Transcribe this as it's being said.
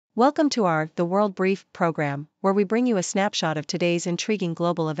Welcome to our The World Brief program, where we bring you a snapshot of today's intriguing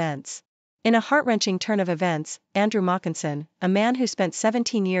global events. In a heart-wrenching turn of events, Andrew Mockinson, a man who spent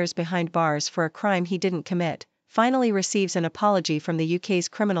 17 years behind bars for a crime he didn't commit, finally receives an apology from the UK's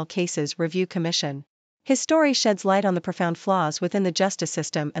Criminal Cases Review Commission. His story sheds light on the profound flaws within the justice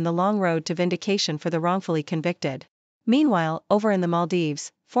system and the long road to vindication for the wrongfully convicted. Meanwhile, over in the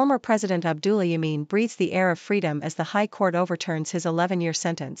Maldives, former President Abdullah Yameen breathes the air of freedom as the High Court overturns his 11-year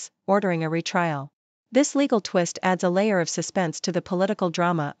sentence, ordering a retrial. This legal twist adds a layer of suspense to the political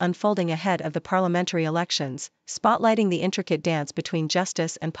drama unfolding ahead of the parliamentary elections, spotlighting the intricate dance between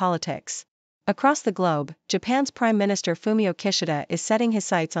justice and politics. Across the globe, Japan's Prime Minister Fumio Kishida is setting his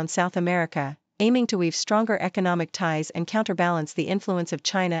sights on South America, aiming to weave stronger economic ties and counterbalance the influence of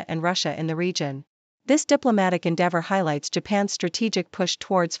China and Russia in the region. This diplomatic endeavor highlights Japan's strategic push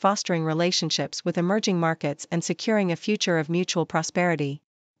towards fostering relationships with emerging markets and securing a future of mutual prosperity.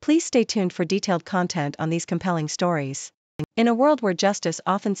 Please stay tuned for detailed content on these compelling stories. In a world where justice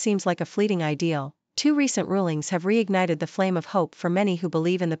often seems like a fleeting ideal, two recent rulings have reignited the flame of hope for many who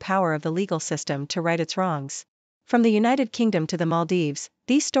believe in the power of the legal system to right its wrongs. From the United Kingdom to the Maldives,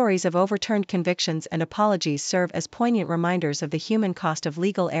 these stories of overturned convictions and apologies serve as poignant reminders of the human cost of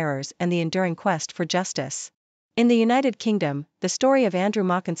legal errors and the enduring quest for justice. In the United Kingdom, the story of Andrew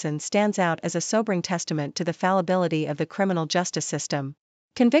Mockinson stands out as a sobering testament to the fallibility of the criminal justice system.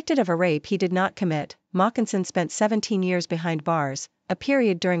 Convicted of a rape he did not commit, Mockinson spent 17 years behind bars, a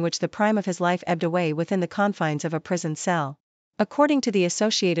period during which the prime of his life ebbed away within the confines of a prison cell. According to the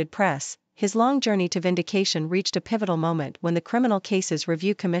Associated Press, his long journey to vindication reached a pivotal moment when the Criminal Cases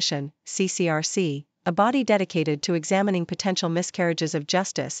Review Commission, CCRC, a body dedicated to examining potential miscarriages of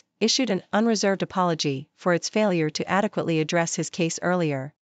justice, issued an unreserved apology for its failure to adequately address his case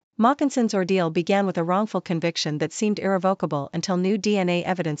earlier. Mockinson's ordeal began with a wrongful conviction that seemed irrevocable until new DNA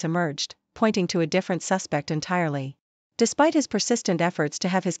evidence emerged, pointing to a different suspect entirely. Despite his persistent efforts to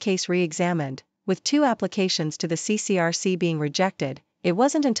have his case re-examined, with 2 applications to the CCRC being rejected, it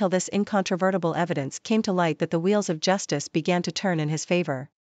wasn't until this incontrovertible evidence came to light that the wheels of justice began to turn in his favor.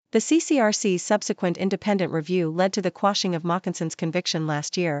 The CCRC's subsequent independent review led to the quashing of Mockinson's conviction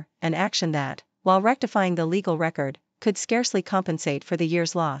last year, an action that, while rectifying the legal record, could scarcely compensate for the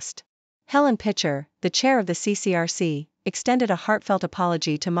years lost. Helen Pitcher, the chair of the CCRC, extended a heartfelt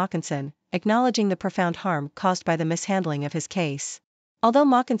apology to Mockinson, acknowledging the profound harm caused by the mishandling of his case. Although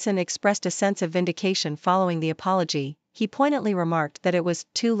Mockinson expressed a sense of vindication following the apology, he poignantly remarked that it was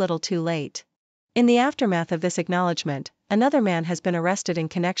too little too late. In the aftermath of this acknowledgement, another man has been arrested in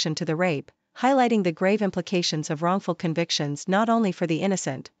connection to the rape, highlighting the grave implications of wrongful convictions not only for the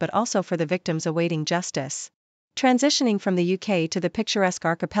innocent but also for the victims awaiting justice. Transitioning from the UK to the picturesque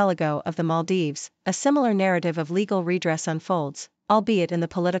archipelago of the Maldives, a similar narrative of legal redress unfolds, albeit in the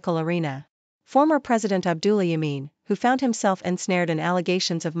political arena. Former President Abdullah Yameen, who found himself ensnared in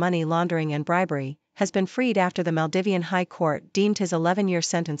allegations of money laundering and bribery, has been freed after the Maldivian High Court deemed his 11-year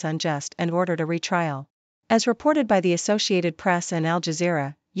sentence unjust and ordered a retrial. As reported by the Associated Press and Al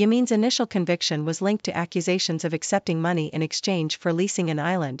Jazeera, Yameen's initial conviction was linked to accusations of accepting money in exchange for leasing an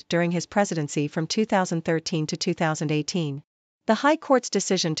island during his presidency from 2013 to 2018. The High Court's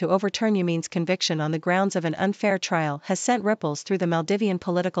decision to overturn Yameen's conviction on the grounds of an unfair trial has sent ripples through the Maldivian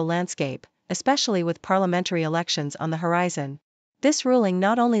political landscape, especially with parliamentary elections on the horizon. This ruling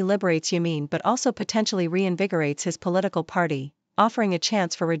not only liberates Yameen but also potentially reinvigorates his political party, offering a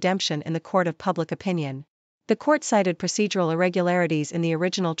chance for redemption in the court of public opinion. The court cited procedural irregularities in the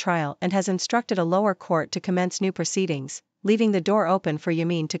original trial and has instructed a lower court to commence new proceedings, leaving the door open for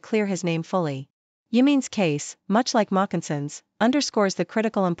Yameen to clear his name fully. Yameen's case, much like Mockinson's, underscores the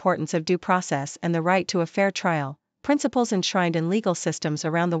critical importance of due process and the right to a fair trial, principles enshrined in legal systems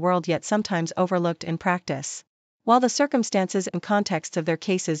around the world yet sometimes overlooked in practice. While the circumstances and contexts of their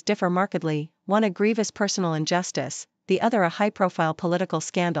cases differ markedly, one a grievous personal injustice, the other a high-profile political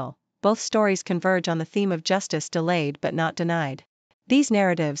scandal, both stories converge on the theme of justice delayed but not denied. These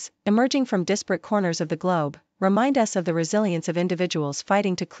narratives, emerging from disparate corners of the globe, remind us of the resilience of individuals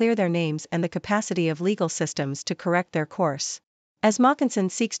fighting to clear their names and the capacity of legal systems to correct their course. As Mockinson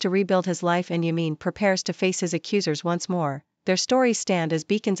seeks to rebuild his life and Yameen prepares to face his accusers once more, their stories stand as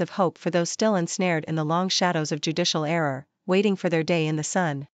beacons of hope for those still ensnared in the long shadows of judicial error, waiting for their day in the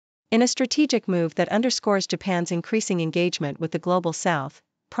sun. In a strategic move that underscores Japan's increasing engagement with the global south,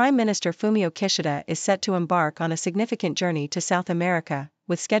 Prime Minister Fumio Kishida is set to embark on a significant journey to South America,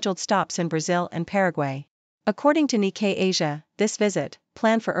 with scheduled stops in Brazil and Paraguay. According to Nikkei Asia, this visit,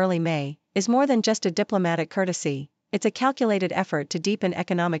 planned for early May, is more than just a diplomatic courtesy, it's a calculated effort to deepen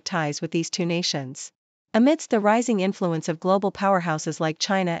economic ties with these two nations. Amidst the rising influence of global powerhouses like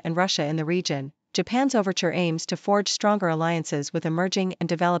China and Russia in the region, Japan's overture aims to forge stronger alliances with emerging and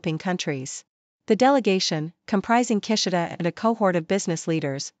developing countries. The delegation, comprising Kishida and a cohort of business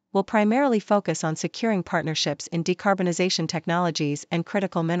leaders, will primarily focus on securing partnerships in decarbonization technologies and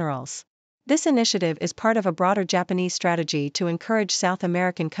critical minerals. This initiative is part of a broader Japanese strategy to encourage South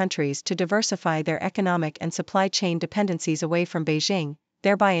American countries to diversify their economic and supply chain dependencies away from Beijing,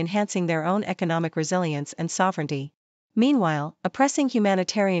 thereby enhancing their own economic resilience and sovereignty. Meanwhile, a pressing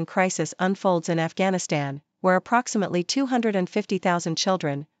humanitarian crisis unfolds in Afghanistan, where approximately 250,000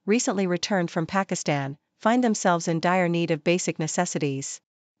 children, recently returned from Pakistan, find themselves in dire need of basic necessities.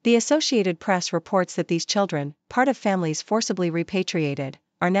 The Associated Press reports that these children, part of families forcibly repatriated,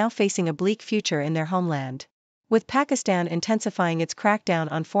 are now facing a bleak future in their homeland. With Pakistan intensifying its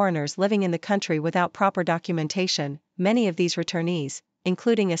crackdown on foreigners living in the country without proper documentation, many of these returnees,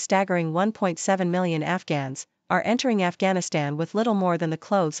 including a staggering 1.7 million Afghans, are entering Afghanistan with little more than the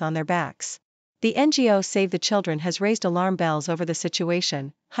clothes on their backs. The NGO Save the Children has raised alarm bells over the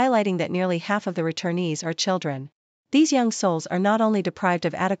situation, highlighting that nearly half of the returnees are children. These young souls are not only deprived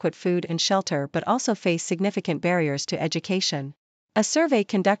of adequate food and shelter but also face significant barriers to education. A survey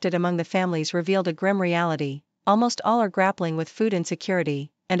conducted among the families revealed a grim reality: almost all are grappling with food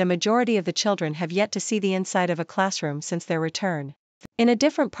insecurity, and a majority of the children have yet to see the inside of a classroom since their return. In a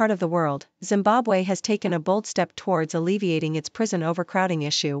different part of the world, Zimbabwe has taken a bold step towards alleviating its prison overcrowding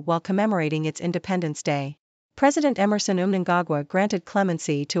issue while commemorating its Independence Day. President Emerson Mnangagwa granted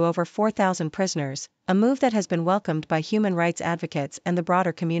clemency to over 4,000 prisoners, a move that has been welcomed by human rights advocates and the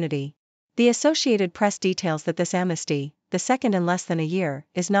broader community. The Associated Press details that this amnesty, the second in less than a year,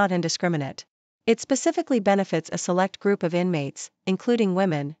 is not indiscriminate. It specifically benefits a select group of inmates, including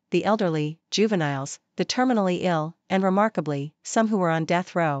women, the elderly, juveniles, the terminally ill, and remarkably, some who were on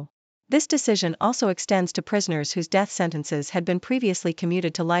death row. This decision also extends to prisoners whose death sentences had been previously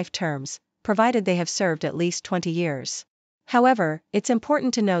commuted to life terms, provided they have served at least 20 years. However, it's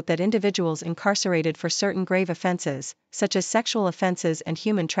important to note that individuals incarcerated for certain grave offenses, such as sexual offenses and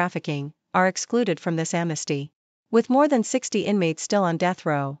human trafficking, are excluded from this amnesty. With more than 60 inmates still on death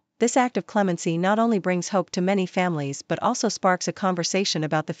row, this act of clemency not only brings hope to many families but also sparks a conversation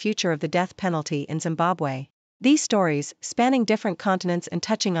about the future of the death penalty in Zimbabwe. These stories, spanning different continents and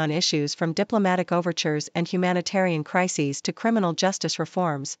touching on issues from diplomatic overtures and humanitarian crises to criminal justice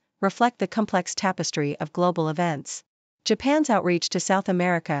reforms, reflect the complex tapestry of global events. Japan's outreach to South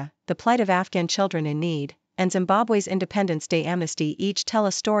America, the plight of Afghan children in need, and Zimbabwe's Independence Day amnesty each tell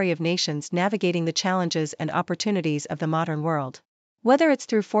a story of nations navigating the challenges and opportunities of the modern world. Whether it's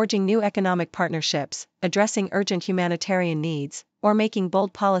through forging new economic partnerships, addressing urgent humanitarian needs, or making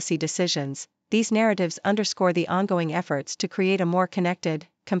bold policy decisions, these narratives underscore the ongoing efforts to create a more connected,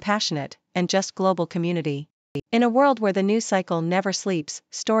 compassionate, and just global community. In a world where the news cycle never sleeps,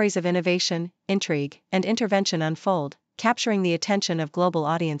 stories of innovation, intrigue, and intervention unfold, capturing the attention of global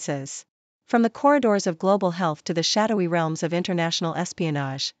audiences. From the corridors of global health to the shadowy realms of international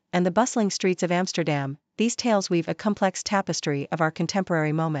espionage, and the bustling streets of Amsterdam, these tales weave a complex tapestry of our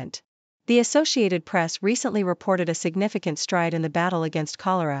contemporary moment. The Associated Press recently reported a significant stride in the battle against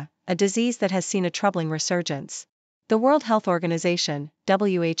cholera, a disease that has seen a troubling resurgence. The World Health Organization,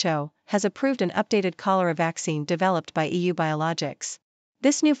 WHO, has approved an updated cholera vaccine developed by EU Biologics.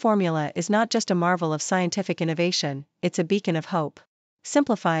 This new formula is not just a marvel of scientific innovation, it's a beacon of hope.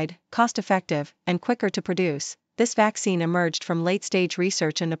 Simplified, cost-effective, and quicker to produce, this vaccine emerged from late-stage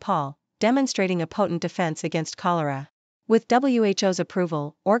research in Nepal, demonstrating a potent defense against cholera. With WHO's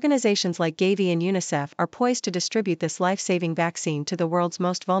approval, organizations like Gavi and UNICEF are poised to distribute this life-saving vaccine to the world's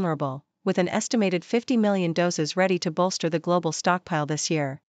most vulnerable, with an estimated 50 million doses ready to bolster the global stockpile this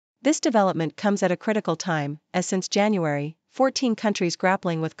year. This development comes at a critical time, as since January, 14 countries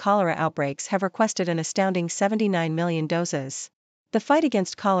grappling with cholera outbreaks have requested an astounding 79 million doses. The fight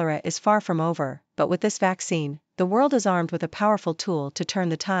against cholera is far from over, but with this vaccine, the world is armed with a powerful tool to turn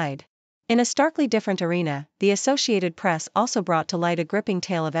the tide. In a starkly different arena, the Associated Press also brought to light a gripping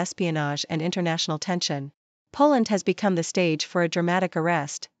tale of espionage and international tension. Poland has become the stage for a dramatic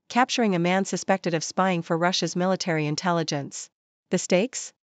arrest, capturing a man suspected of spying for Russia's military intelligence. The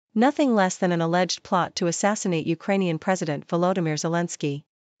stakes? Nothing less than an alleged plot to assassinate Ukrainian President Volodymyr Zelensky.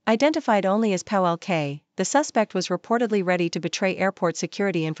 Identified only as Paweł K., the suspect was reportedly ready to betray airport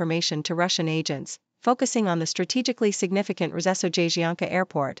security information to Russian agents, focusing on the strategically significant Rzeszów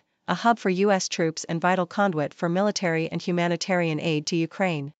Airport, a hub for U.S. troops and vital conduit for military and humanitarian aid to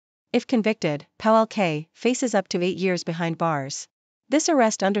Ukraine. If convicted, Paweł K. faces up to 8 years behind bars. This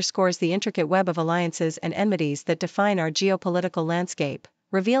arrest underscores the intricate web of alliances and enmities that define our geopolitical landscape,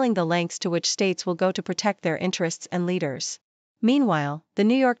 revealing the lengths to which states will go to protect their interests and leaders. Meanwhile, the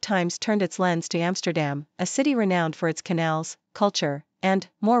New York Times turned its lens to Amsterdam, a city renowned for its canals, culture, and,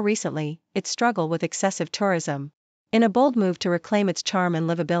 more recently, its struggle with excessive tourism. In a bold move to reclaim its charm and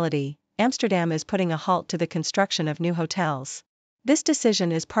livability, Amsterdam is putting a halt to the construction of new hotels. This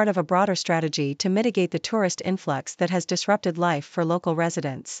decision is part of a broader strategy to mitigate the tourist influx that has disrupted life for local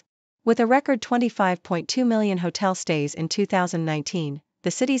residents. With a record 25.2 million hotel stays in 2019,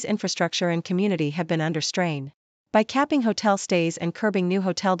 the city's infrastructure and community have been under strain. By capping hotel stays and curbing new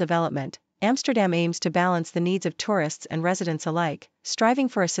hotel development, Amsterdam aims to balance the needs of tourists and residents alike, striving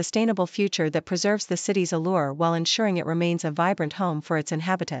for a sustainable future that preserves the city's allure while ensuring it remains a vibrant home for its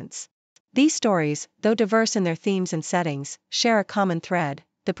inhabitants. These stories, though diverse in their themes and settings, share a common thread: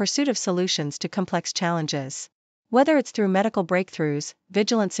 the pursuit of solutions to complex challenges. Whether it's through medical breakthroughs,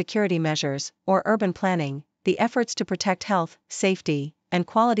 vigilant security measures, or urban planning, the efforts to protect health, safety, and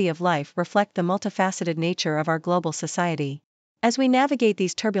quality of life reflect the multifaceted nature of our global society. As we navigate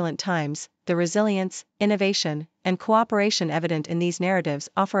these turbulent times, the resilience, innovation, and cooperation evident in these narratives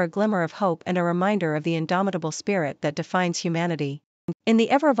offer a glimmer of hope and a reminder of the indomitable spirit that defines humanity. In the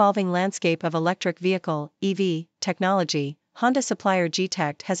ever-evolving landscape of electric vehicle (EV) technology, Honda supplier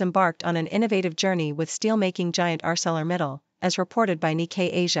G-Tech has embarked on an innovative journey with steelmaking giant ArcelorMittal, as reported by Nikkei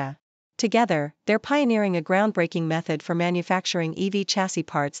Asia. Together, they're pioneering a groundbreaking method for manufacturing EV chassis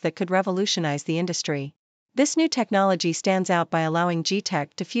parts that could revolutionize the industry. This new technology stands out by allowing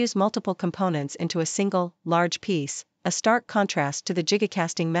G-Tech to fuse multiple components into a single, large piece, a stark contrast to the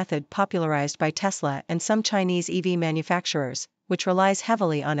gigacasting method popularized by Tesla and some Chinese EV manufacturers, which relies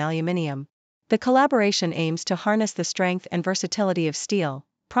heavily on aluminium. The collaboration aims to harness the strength and versatility of steel,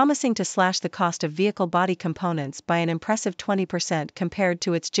 promising to slash the cost of vehicle body components by an impressive 20% compared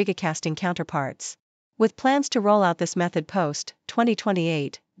to its gigacasting counterparts. With plans to roll out this method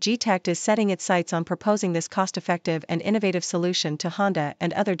post-2028, G-Tech is setting its sights on proposing this cost-effective and innovative solution to Honda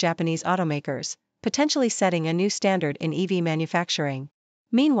and other Japanese automakers, potentially setting a new standard in EV manufacturing.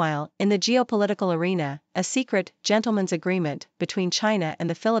 Meanwhile, in the geopolitical arena, a secret gentleman's agreement between China and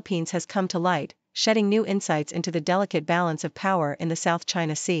the Philippines has come to light, shedding new insights into the delicate balance of power in the South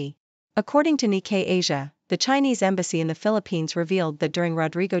China Sea. According to Nikkei Asia, the Chinese embassy in the Philippines revealed that during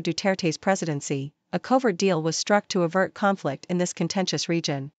Rodrigo Duterte's presidency, a covert deal was struck to avert conflict in this contentious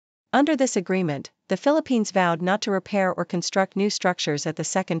region. Under this agreement, the Philippines vowed not to repair or construct new structures at the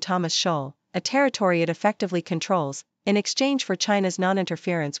Second Thomas Shoal, a territory it effectively controls, in exchange for China's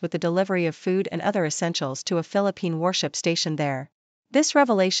non-interference with the delivery of food and other essentials to a Philippine warship stationed there. This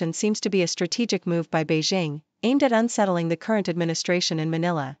revelation seems to be a strategic move by Beijing, aimed at unsettling the current administration in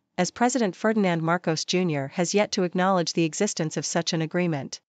Manila, as President Ferdinand Marcos Jr. has yet to acknowledge the existence of such an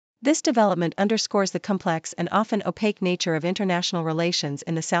agreement. This development underscores the complex and often opaque nature of international relations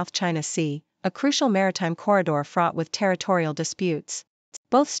in the South China Sea, a crucial maritime corridor fraught with territorial disputes.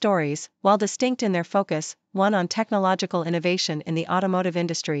 Both stories, while distinct in their focus, one on technological innovation in the automotive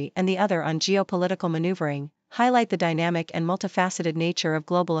industry and the other on geopolitical maneuvering, highlight the dynamic and multifaceted nature of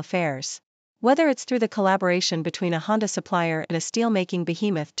global affairs. Whether it's through the collaboration between a Honda supplier and a steelmaking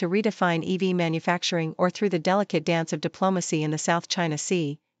behemoth to redefine EV manufacturing or through the delicate dance of diplomacy in the South China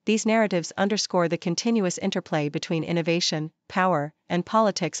Sea, these narratives underscore the continuous interplay between innovation, power, and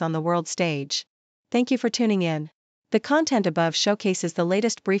politics on the world stage. Thank you for tuning in. The content above showcases the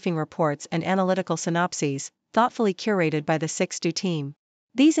latest briefing reports and analytical synopses, thoughtfully curated by the 6Do team.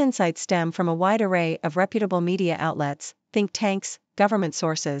 These insights stem from a wide array of reputable media outlets, think tanks, government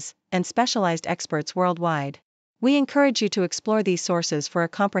sources, and specialized experts worldwide. We encourage you to explore these sources for a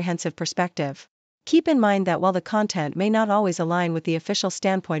comprehensive perspective. Keep in mind that while the content may not always align with the official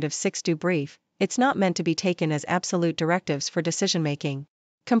standpoint of 6Do Brief, it's not meant to be taken as absolute directives for decision-making.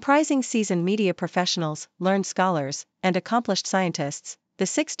 Comprising seasoned media professionals, learned scholars, and accomplished scientists, the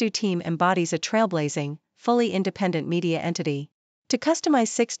 6Do team embodies a trailblazing, fully independent media entity. To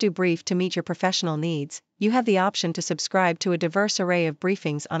customize 6Do Brief to meet your professional needs, you have the option to subscribe to a diverse array of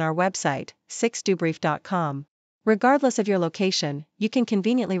briefings on our website, 6dobrief.com. Regardless of your location, you can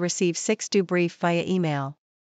conveniently receive 6Do Brief via email.